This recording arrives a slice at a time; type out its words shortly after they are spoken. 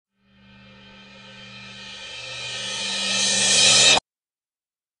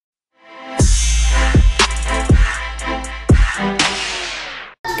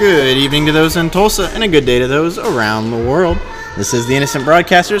Good evening to those in Tulsa, and a good day to those around the world. This is the Innocent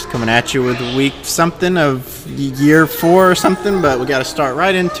Broadcasters coming at you with week something of year 4 or something, but we got to start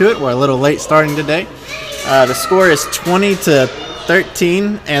right into it. We're a little late starting today. The score is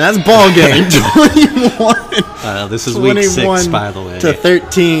 20-13, and that's ball game. 21. This is week 6, by the way. To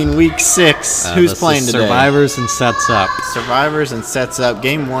 13, week 6. Who's playing today? Survivors and Sets Up. Survivors and Sets Up.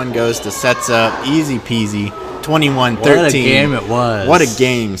 Game 1 goes to Sets Up. Easy peasy. 21-13. What a game it was. What a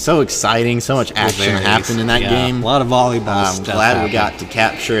game. So exciting. So much action happened in that game. A lot of volleyball stuff. I'm glad happened. we got to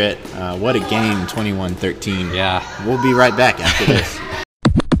capture it. What a game, 21-13. Yeah. We'll be right back after this.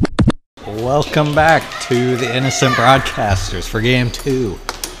 Welcome back to the Innocent Broadcasters for Game 2.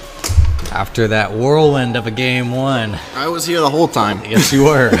 After that whirlwind of a Game 1. I was here the whole time. Yes, you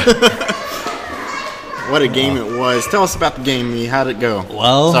were. What a game it was. Tell us about the game, Mee. How'd it go?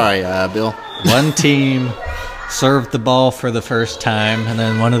 Well, sorry, Bill. One team served the ball for the first time, and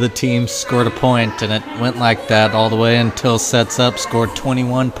then one of the teams scored a point, and it went like that all the way until Sets Up scored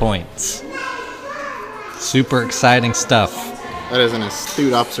 21 points. Super exciting stuff. That is an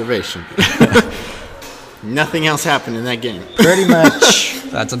astute observation. Nothing else happened in that game. Pretty much.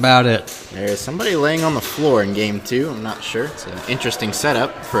 That's about it. There's somebody laying on the floor in Game 2. I'm not sure. It's an interesting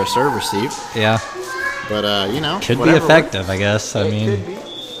setup for a serve receive. Yeah. But, could be effective, I guess. I mean,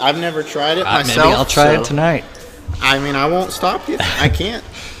 I've never tried it myself. Maybe I'll try it tonight. I mean, I won't stop you. I can't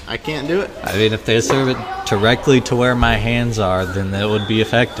do it. I mean, if they serve it directly to where my hands are, then it would be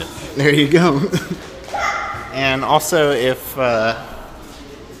effective. There you go. And also, if nah,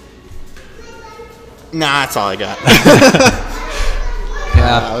 that's all I got.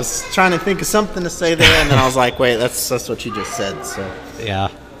 Yeah. I was trying to think of something to say there, and then I was like, wait, that's what you just said. So yeah,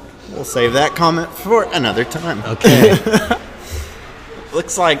 we'll save that comment for another time. Okay.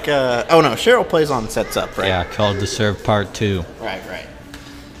 Looks like, Cheryl plays on Sets Up, right? Yeah, called to serve part 2. Right.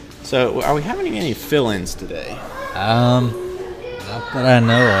 So, are we having any fill-ins today? Not that I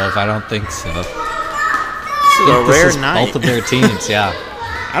know of. I don't think so. This is a rare night. Both of their teams, yeah.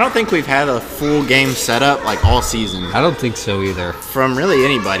 I don't think we've had a full game set up like all season. I don't think so either. From really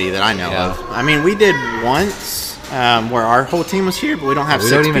anybody that I know of. I mean, we did once where our whole team was here, but we don't have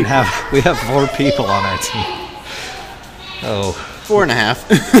 6 people. We have 4 people on our team. Oh.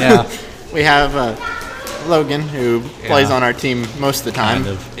 4.5. Yeah. We have Logan, who plays on our team most of the time,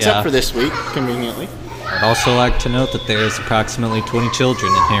 except for this week, conveniently. I'd also like to note that there's approximately 20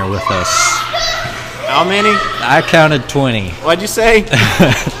 children in here with us. How many? I counted 20. What'd you say?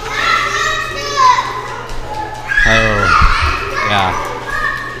 Oh, yeah.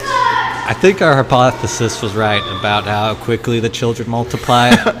 I think our hypothesis was right about how quickly the children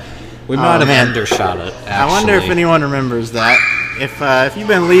multiply. We might have undershot it, actually. I wonder if anyone remembers that. If you've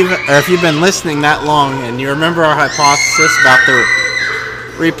been listening that long and you remember our hypothesis about the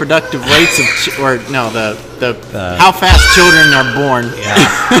reproductive rates of how fast children are born.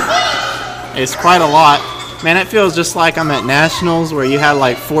 Yeah. It's quite a lot. Man, it feels just like I'm at Nationals where you had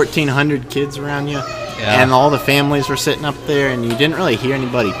like 1,400 kids around you. Yeah. And all the families were sitting up there and you didn't really hear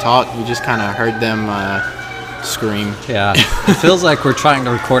anybody talk. You just kind of heard them scream. Yeah. It feels like we're trying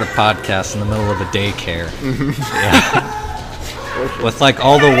to record a podcast in the middle of a daycare. Mm-hmm. Yeah. With like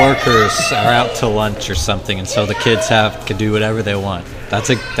all the workers are out to lunch or something, and so the kids can do whatever they want. That's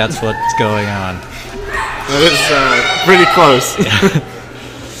what's going on. That is pretty close. Yeah.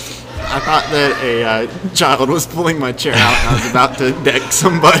 I thought that a child was pulling my chair out and I was about to deck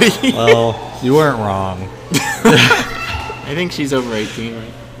somebody. Well, you weren't wrong. I think she's over 18,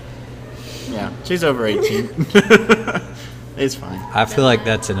 right? Yeah, she's over 18. It's fine. I feel like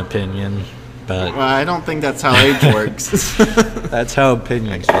that's an opinion, but... Well, I don't think that's how age works. That's how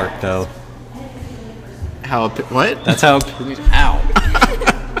opinions work, though. What? That's how opinions... Ow!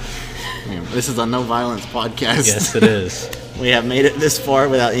 This is a no-violence podcast. Yes, it is. We have made it this far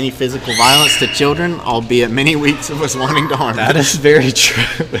without any physical violence to children, albeit many weeks of us wanting to harm them. That is very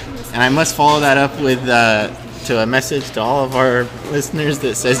true. And I must follow that up with to a message to all of our listeners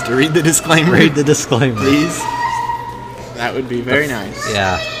that says to read the disclaimer. Read the disclaimer. Please. That would be very nice.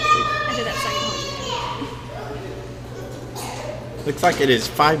 Yeah. I did that second one. Looks like it is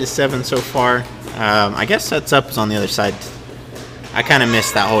 5-7 so far. I guess Sets Up is on the other side. I kind of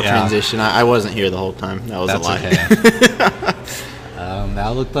missed that whole transition. I wasn't here the whole time. That was a lie. Okay.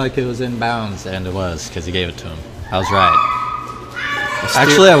 That looked like it was in bounds, and it was, because he gave it to him. I was right.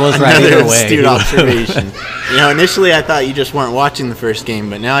 Actually, I was right either way. Astute observation. Initially I thought you just weren't watching the first game,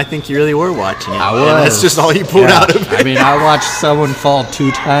 but now I think you really were watching it. I was. And that's just all you pulled out of it. I mean, I watched someone fall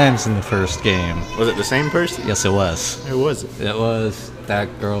 2 times in the first game. Was it the same person? Yes, it was. Who was it? It was that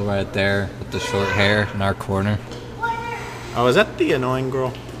girl right there with the short hair in our corner. Oh, is that the annoying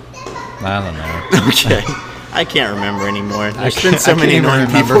girl? I don't know. Okay. I can't remember anymore. There's I been so many can't even annoying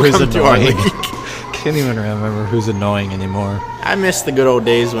remember people who's come to our annoying. league. Can't even remember who's annoying anymore. I miss the good old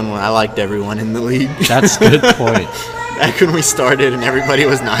days when I liked everyone in the league. That's a good point. Back when we started and everybody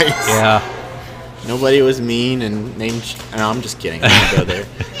was nice. Yeah. Nobody was mean and named. No, I'm just kidding. I won't go there.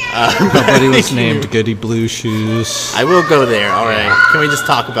 Nobody was named Goody Blue Shoes. I will go there. All right. Can we just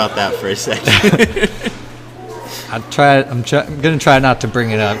talk about that for a second? I'm gonna try not to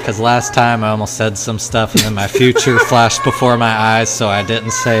bring it up because last time I almost said some stuff and then my future flashed before my eyes, so I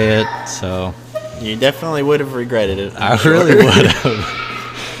didn't say it. So You definitely would have regretted it. I'm I sure. really would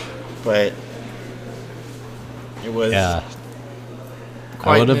have. But it was. Yeah.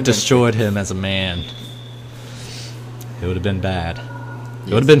 quite I would an have adventure. destroyed him as a man. It would have been bad.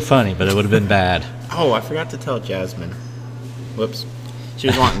 It would have been funny, but it would have been bad. Oh, I forgot to tell Jasmine. Whoops. She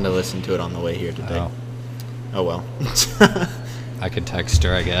was wanting to listen to it on the way here today. Oh, Oh well. I could text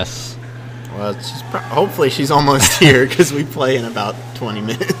her, I guess. Well, hopefully she's almost here because we play in about 20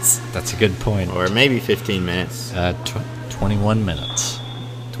 minutes. That's a good point. Or maybe 15 minutes. 21 minutes.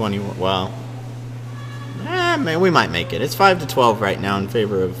 20, well. Man, we might make it. It's 5-12 right now in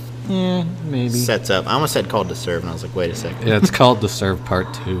favor of Yeah, maybe. sets up. I almost said called to serve, and I was like, wait a second. Yeah, it's called The Serve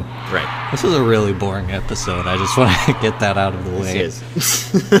Part 2. Right. This is a really boring episode. I just want to get that out of the way.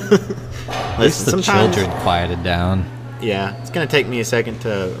 This is. At least the sometimes- children quieted down. Yeah, it's going to take me a second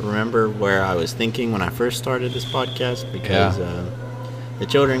to remember where I was thinking when I first started this podcast because the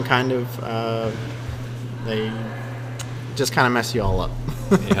children kind of, they just kind of mess you all up.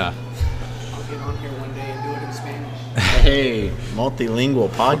 Yeah. I'll get on here one day and do it in Spanish. Hey, multilingual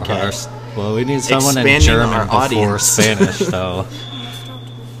podcast. Well, we need someone in Expanding German our before audience. Spanish, though.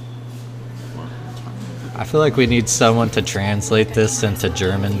 I feel like we need someone to translate this into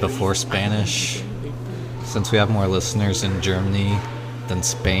German before Spanish, since we have more listeners in Germany than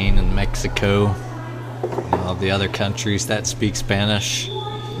Spain and Mexico and all the other countries that speak Spanish.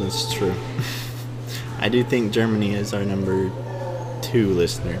 That's true. I do think Germany is our number 2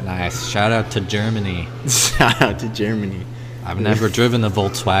 listener. Nice. Shout out to Germany. Shout out to Germany. I've never driven a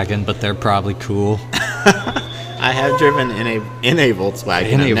Volkswagen, but they're probably cool. I have driven in a Volkswagen.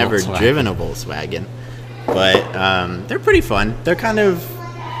 In a I've never Volkswagen. driven a Volkswagen, but they're pretty fun. They're kind of,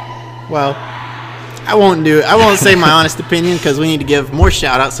 well, I won't say my honest opinion because we need to give more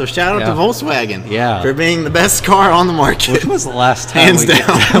shout outs. So shout out to Yeah. Volkswagen, Yeah. for being the best car on the market. When was the last time Hands we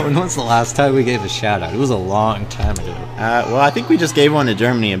down. when was the last time we gave a shout out? It was a long time ago. Well, I think we just gave one to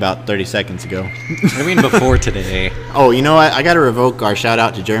Germany about 30 seconds ago. I mean, before today. Oh, you know what? I got to revoke our shout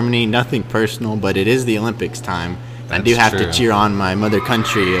out to Germany. Nothing personal, but it is the Olympics time. I do That's have true. to cheer on my mother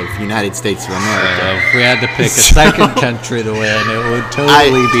country of United States of America. If we had to pick a second country to win, it would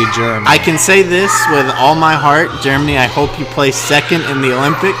totally be Germany. I can say this with all my heart, Germany, I hope you place second in the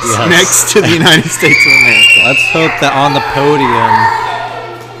Olympics Yes. next to the United States of America. Let's hope that on the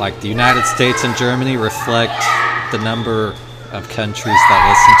podium, like the United States and Germany reflect the number of countries that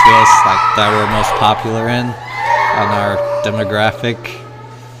listen to us, like that we're most popular in on our demographic.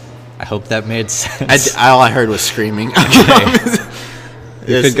 I hope that made sense. All I heard was screaming.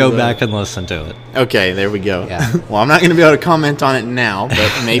 You could go back and listen to it. Okay, there we go. Yeah. Well, I'm not going to be able to comment on it now,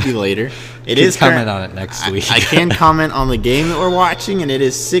 but maybe later. It You is can comment on it next week. I can comment on the game that we're watching, and it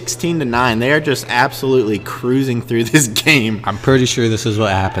is 16-9. They are just absolutely cruising through this game. I'm pretty sure this is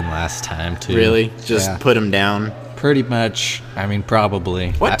what happened last time too. Really, just Yeah. put them down. Pretty much. I mean,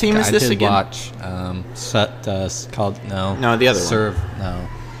 probably. What team is this I did again? Watch. Called no. No, the other one. Serve. No.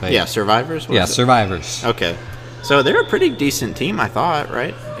 Wait. Yeah, Survivors. What Yeah, is it? Survivors. Okay, so they're a pretty decent team, I thought,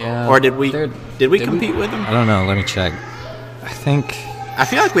 right? Yeah. Or did we did compete with them? I don't know. Let me check. I think I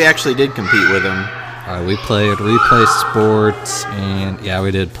feel like we actually did compete with them. we played Replay Sports, and yeah,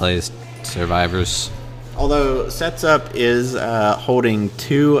 we did play Survivors. Although Sets Up is holding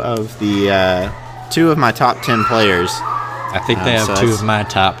two of my top 10 players. I think they have so two it's- of my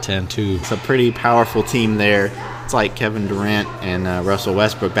top 10 too. It's a pretty powerful team there. It's like Kevin Durant and Russell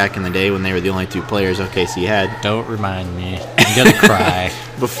Westbrook back in the day when they were the only 2 players OKC had Don't remind me. I'm gonna cry.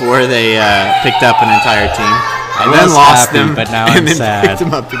 before they picked up an entire team. I And then was lost happy, them, but now and I'm then sad. picked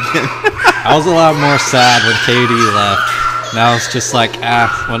them up again. I was a lot more sad when KD left. Now it's just like,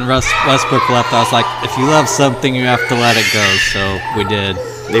 when Westbrook left, I was like, if you love something, you have to let it go. So we did.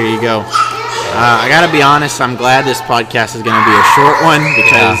 There you go. I gotta be honest, I'm glad this podcast is gonna be a short one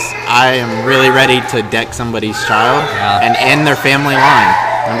because I am really ready to deck somebody's child and end their family line.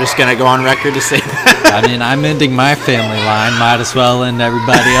 I'm just gonna go on record to say that. I mean, I'm ending my family line. Might as well end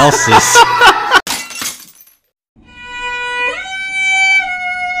everybody else's.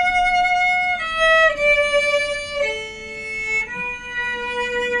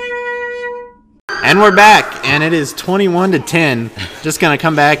 And we're back, and it is 21-10. Just gonna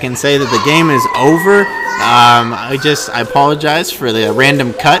come back and say that the game is over. I apologize for the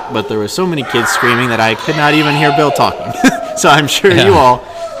random cut, but there were so many kids screaming that I could not even hear Bill talking. So I'm sure you all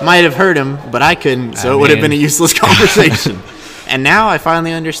might have heard him, but I couldn't. So it would have been a useless conversation. And now I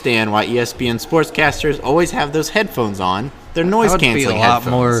finally understand why ESPN sportscasters always have those headphones on. They're noise canceling headphones.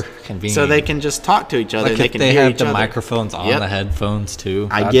 That would be a lot more convenient. So they can just talk to each other. Like they if can they hear had each the other. microphones on the headphones too.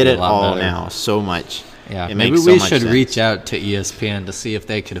 I get be a it lot all better. now so much. Yeah, it maybe makes so we much should sense. reach out to ESPN to see if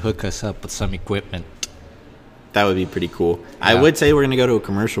they could hook us up with some equipment. That would be pretty cool. I would say we're going to go to a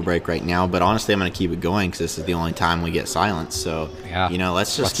commercial break right now, but honestly, I'm going to keep it going because this is the only time we get silence. So,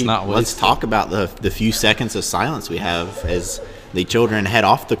 let's talk about the few seconds of silence we have as the children head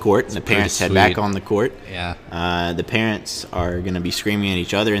off the court and the parents head back on the court. Yeah. The parents are going to be screaming at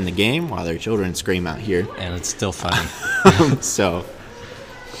each other in the game while their children scream out here. And it's still funny. So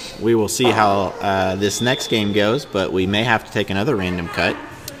we will see how this next game goes, but we may have to take another random cut.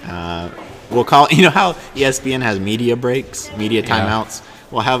 We'll call, you know how ESPN has media breaks, media timeouts?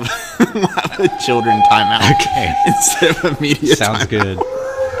 We'll have a children timeout instead of a media Sounds timeout. good.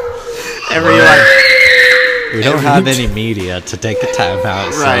 We don't have any media to take a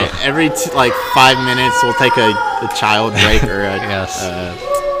timeout. Right. So. Every 5 minutes, we'll take a child break or a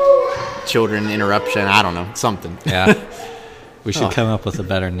children interruption. I don't know, something. Yeah. We should come up with a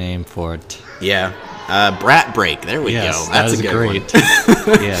better name for it. Yeah. Brat break. There we go. That's a good great.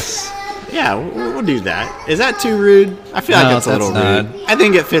 one. Yes. Yeah, we'll do that. Is that too rude? I feel like it's a little rude. I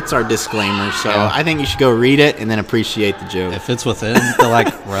think it fits our disclaimer, so I think you should go read it and then appreciate the joke. If it's within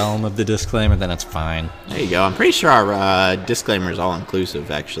the realm of the disclaimer, then it's fine. There you go. I'm pretty sure our disclaimer is all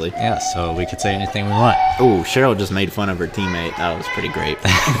inclusive, actually. Yeah, so we could say anything we want. Oh, Cheryl just made fun of her teammate. That was pretty great.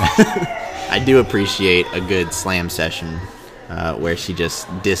 I do appreciate a good slam session where she just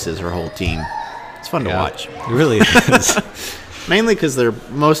disses her whole team. It's fun to watch. It really is. Mainly because they're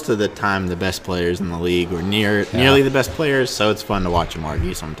most of the time the best players in the league or nearly the best players, so it's fun to watch them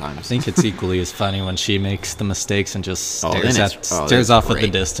argue sometimes. I think it's equally as funny when she makes the mistakes and just stares off at the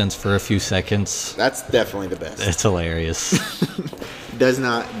distance for a few seconds. That's definitely the best. It's hilarious. Does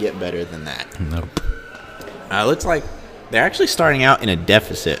not get better than that. Nope. Looks like they're actually starting out in a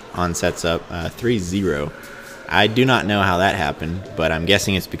deficit on sets up 3-0. I do not know how that happened, but I'm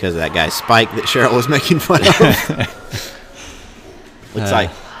guessing it's because of that guy's spike that Cheryl was making fun of. Looks like,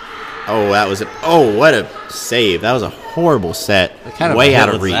 what a save. That was a horrible set. Way out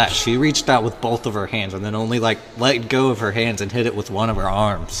of reach. That. She reached out with both of her hands and then only let go of her hands and hit it with one of her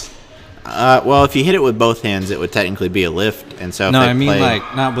arms. Well, if you hit it with both hands, it would technically be a lift. And so not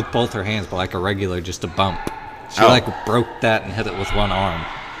with both her hands, but like a regular, just a bump. She broke that and hit it with one arm.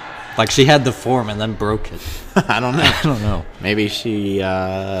 Like she had the form and then broke it. I don't know. I don't know. Maybe she...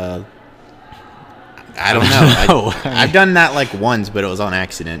 I don't know. I've done that once, but it was on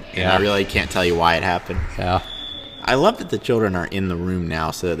accident. And I really can't tell you why it happened. Yeah. I love that the children are in the room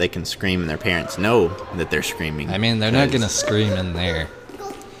now so that they can scream and their parents know that they're screaming. I mean, they're not going to scream in there.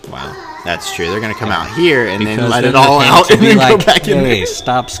 Wow. That's true. They're going to come out here and because then let it all out and then go back in there.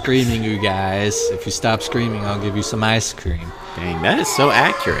 Stop screaming, you guys. If you stop screaming, I'll give you some ice cream. Dang, that is so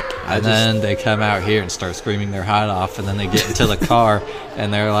accurate. Then they come out here and start screaming their heart off, and then they get into the car,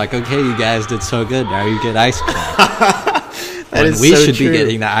 and they're like, okay, you guys did so good, now you get ice cream. We should be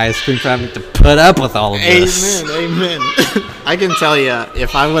getting the ice cream for having to put up with all of this. Amen. I can tell you,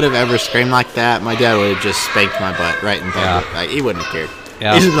 if I would have ever screamed like that, my dad would have just spanked my butt right in public. He wouldn't have cared.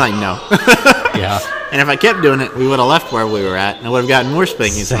 Yeah. He'd just be like, no. Yeah. And if I kept doing it, we would have left where we were at, and I would have gotten more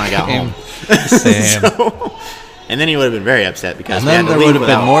spankings when I got home. Same. And then he would have been very upset because then there would have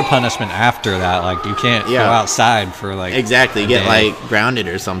been more punishment after that. You can't go outside for exactly get grounded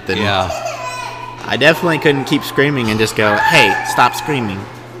or something. Yeah. I definitely couldn't keep screaming and just go, hey, stop screaming.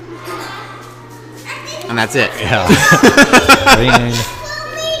 And that's it. Yeah.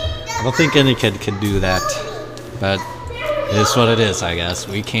 I don't think any kid can do that, but it is what it is, I guess.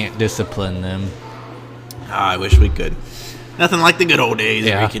 We can't discipline them. I wish we could. Nothing like the good old days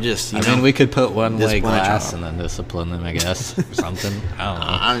where we could just, we could put one-way glass and then discipline them, I guess, or something. I don't know.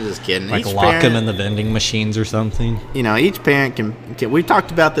 I'm just kidding. Lock them in the vending machines or something. Each parent can we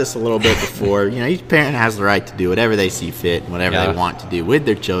talked about this a little bit before. Each parent has the right to do whatever they see fit, whatever they want to do with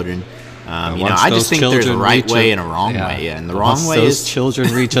their children. I just think there's a right way and a wrong way. And the wrong way is... Once those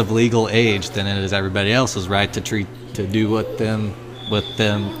children reach of legal age, then it is everybody else's right to do with them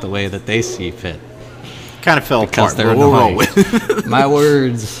the way that they see fit. Kind of fell apart. They're we'll roll with. My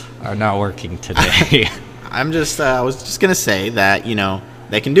words are not working today. I was just gonna say that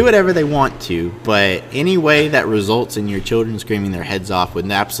They can do whatever they want to, but any way that results in your children screaming their heads off with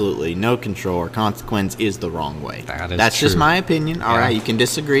absolutely no control or consequence is the wrong way. That's true. just my opinion. All Yeah. right, you can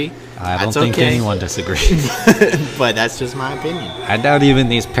disagree. I don't That's think okay. anyone disagrees. But that's just my opinion. I doubt even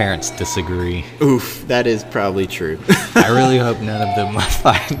these parents disagree. Oof, that is probably true. I really hope none of them will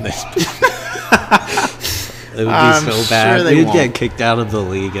find this. It would be I'm so sure bad. they We'd won't. get kicked out of the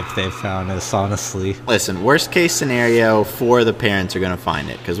league if they found us, honestly. Listen, worst case scenario, 4 of the parents are going to find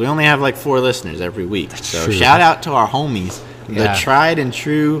it because we only have like 4 listeners every week. So true. shout out to our homies, the Yeah. tried and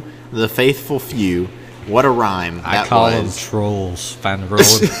true, the faithful few. What a rhyme I that call was. them trolls. Find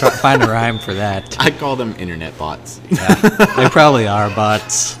a rhyme for that. I call them internet bots. Yeah, they probably are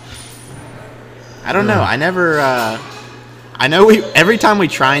bots. I don't know. I never. I know every time we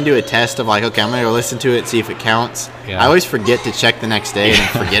try and do a test of like, okay, I'm gonna go listen to it, see if it counts. Yeah. I always forget to check the next day and then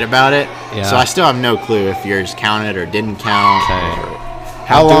forget about it. Yeah. So I still have no clue if yours counted or didn't count. Okay. Or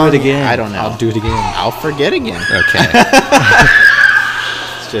how I'll long? do it again. I don't know. I'll do it again. I'll forget again. Okay.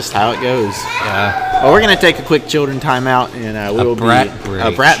 It's just how it goes. Yeah. Well, we're gonna take a quick children timeout, and we will brat be break.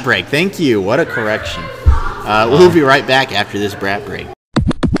 a brat break. Thank you. What a correction. We'll be right back after this brat break.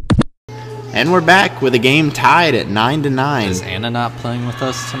 And we're back with a game tied at 9-9. Is Anna not playing with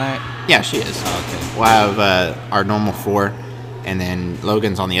us tonight? Yeah, she is. Oh, okay. We'll have our normal 4, and then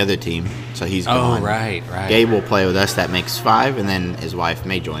Logan's on the other team, so he's gone. Oh, right. Gabe will play with us. That makes 5, and then his wife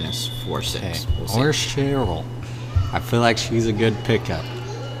may join us for 6. Okay. We'll see. Where's Cheryl? I feel like she's a good pickup.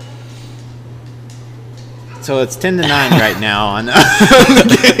 So it's 10-9 right now on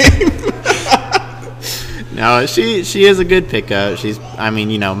the game. No, she is a good pickup. She's, I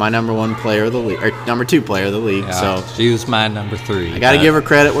mean, my number 1 player of the league, or number 2 player of the league. Yeah, So she was my number 3. I got to give her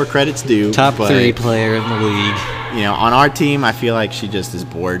credit where credit's due. top but, 3 player in the league. On our team, I feel like she just is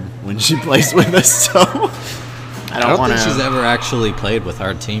bored when she plays with us. So I I don't don't want think she's to. ever actually played with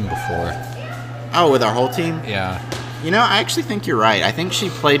our team before. Oh, with our whole team? Yeah. I actually think you're right. I think she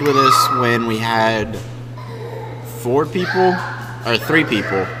played with us when we had 4 people or 3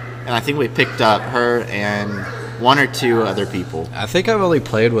 people, and I think we picked up her and 1 or 2 other people. I think I've only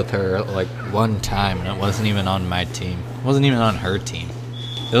played with her like 1 time, and it wasn't even on my team. It wasn't even on her team.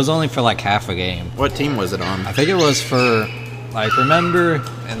 It was only for like half a game. What team was it on? I think it was for, like, remember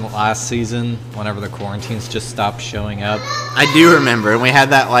in the last season, whenever the quarantines just stopped showing up? I do remember, and we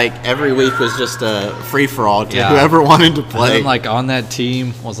had that like every week was just a free for all to Yeah. whoever wanted to And play. then, like, on that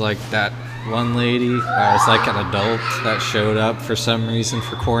team was like that one lady that was like an adult that showed up for some reason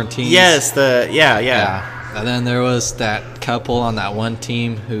for quarantines. Yes, yeah. Yeah. And then there was that couple on that one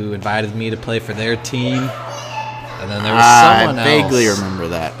team who invited me to play for their team. And then there was someone I vaguely else. remember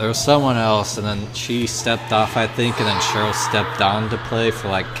that. There was someone else, and then she stepped off, I think, and then Cheryl stepped on to play for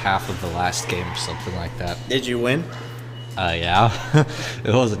like half of the last game or something like that. Did you win? Yeah.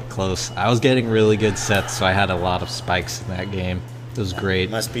 It wasn't close. I was getting really good sets, so I had a lot of spikes in that game. It was great.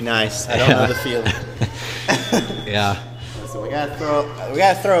 Must be nice. I don't know the feeling. Yeah. So we gotta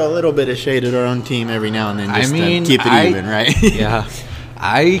throw a little bit of shade at our own team every now and then, just to keep it even, right? Yeah.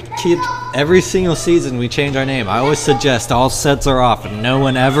 I keep every single season we change our name. I always suggest all sets are off, and no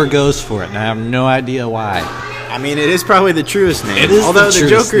one ever goes for it, and I have no idea why. I mean, it is probably the truest name. It is Although the the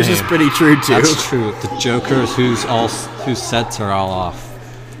truest Joker's is name. pretty true too. That's true. The Joker's whose sets are all off.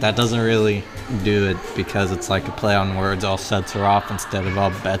 That doesn't really do it because it's like a play on words. All sets are off instead of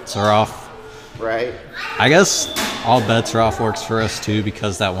all bets are off. Right. I guess all bets are off works for us too,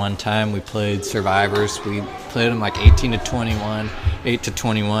 because that one time we played Survivors, we played them like 18 to 21, 8 to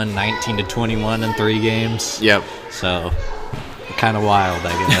 21, 19 to 21 in 3 games. Yep. So kind of wild,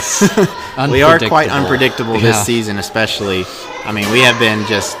 I guess. We are quite unpredictable this Yeah. season, especially. I mean, we have been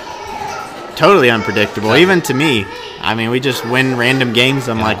just totally unpredictable, Yeah. even to me. I mean, we just win random games.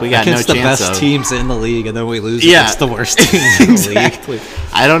 I'm like, we got no against chance the best of. teams in the league, and then we lose Yeah. against the worst teams in the Exactly. league.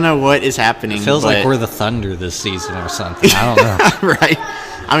 I don't know what is happening. It feels like but- we're the Thunder this season or something. I don't know. right.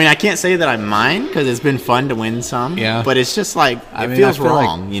 I mean, I can't say that I mind because it's been fun to win some. Yeah. But it's just like I it mean, feels I feel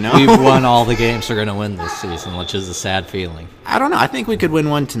wrong, like you know. We've won all the games we're going to win this season, which is a sad feeling. I don't know. I think we could win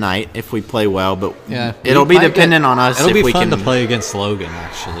one tonight if we play well, but Yeah, it'll we be might dependent on us. It'll if be we fun can. to play against Logan,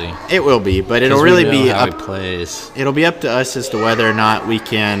 actually. It will be, but it'll 'Cause we really know be how up. he plays. It'll be up to us as to whether or not we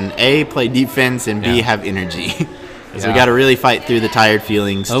can A, play defense, and B, Yeah. have energy. Because we Yeah. got to really fight through the tired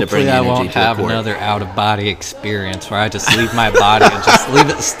feelings to bring Hopefully, the I energy won't to have the court. another out-of-body experience where I just leave my body and just leave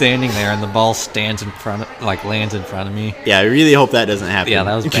it standing there, and the ball stands in front, lands in front of me. Yeah, I really hope that doesn't happen. Yeah,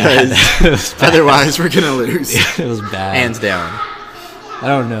 that was bad. because It was bad. otherwise, we're gonna lose. It was bad. Hands down. I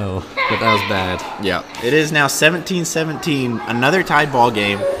don't know, but that was bad. Yeah. It is now 17-17, another tied ball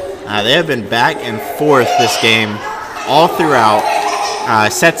game. They have been back and forth this game all throughout.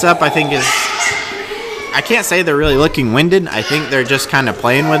 Sets up, I think, is... I can't say they're really looking winded. I think they're just kind of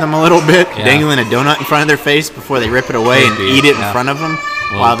playing with them a little bit, dangling a donut in front of their face before they rip it away and eat it in front of them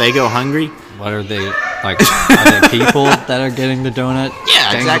while they go hungry. What are they, like, are they people that are getting the donut?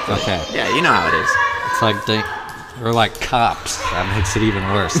 Yeah, exactly. Okay. Yeah, you know how it is. It's like, or like cops. That makes it even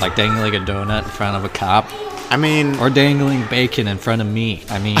worse. Like dangling a donut in front of a cop. I mean... Or dangling bacon in front of me.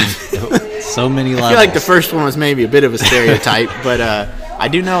 I mean, so many levels. I feel like the first one was maybe a bit of a stereotype, but I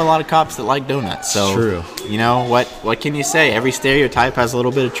do know a lot of cops that like donuts. So, true. You know, what can you say? Every stereotype has a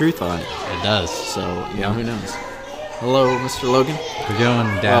little bit of truth on it. It does. So, you know, who knows? Hello, Mr. Logan. We're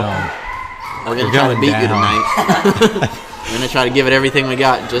going down. We're going to try to beat you tonight. We're going to try to give it everything we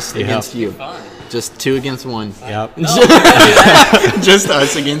got just against you. Just 2 against 1. Yep. Just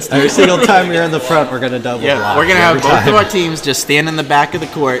us against Every you. single time you're in the front, we're going to double block. We're going to have every both time. of our teams just stand in the back of the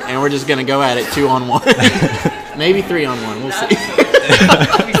court, and we're just going to go at it 2-on-1. Maybe 3-on-1. We'll see.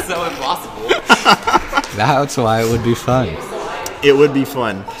 That'd be so impossible. That's why it would be fun. It would be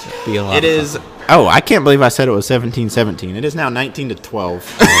fun. Be a lot It of is. fun. Oh, I can't believe I said it was 17-17. It is now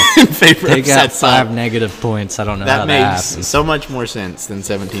 19-12 in favor They of got Sets 5 Up. negative points. I don't know That how that makes happened. so much more sense than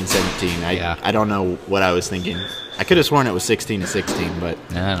 17-17. Yeah. I don't know what I was thinking. I could have sworn it was 16-16, but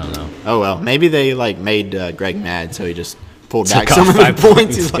I don't know. oh well. Maybe they like made Greg mad, so he just pulled back Took some off of the 5 points.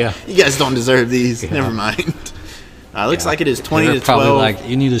 points, He's like, yeah. you guys don't deserve these. Never mind. Looks like it is They were 20-12. probably like,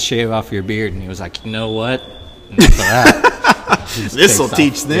 you need to shave off your beard. And he was like, you know what? Enough of that. This will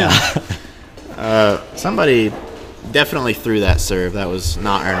Takes teach off. them. Yeah. Somebody definitely threw that serve. That was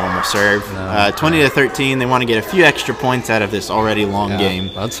not our normal serve. 20-13. They want to get a few extra points out of this already long Yeah. game.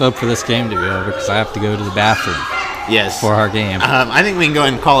 Let's hope for this game to be over because I have to go to the bathroom Yes. for our game. I think we can go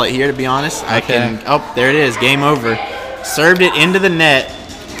ahead and call it here, to be honest. I Okay. can. Oh, there it is. Game over. Served it into the net.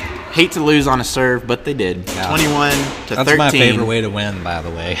 Hate to lose on a serve, but they did. Yeah. 21-13. That's my favorite way to win, by the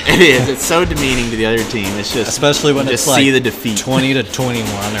way. It is. It's so demeaning to the other team. It's just Especially when you it's just like see the defeat. 20-21,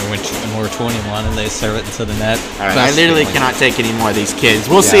 or when we're 21 and they serve it into the net. All right, I Best literally feeling. cannot take any more of these kids.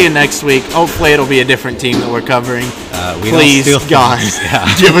 We'll see you next week. Hopefully, it'll be a different team that we're covering. We don't Please, steal God, things. Yeah.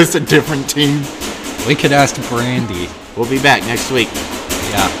 give us a different team. We could ask Brandy. We'll be back next week.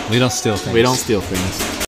 Yeah, we don't steal things. We don't steal things.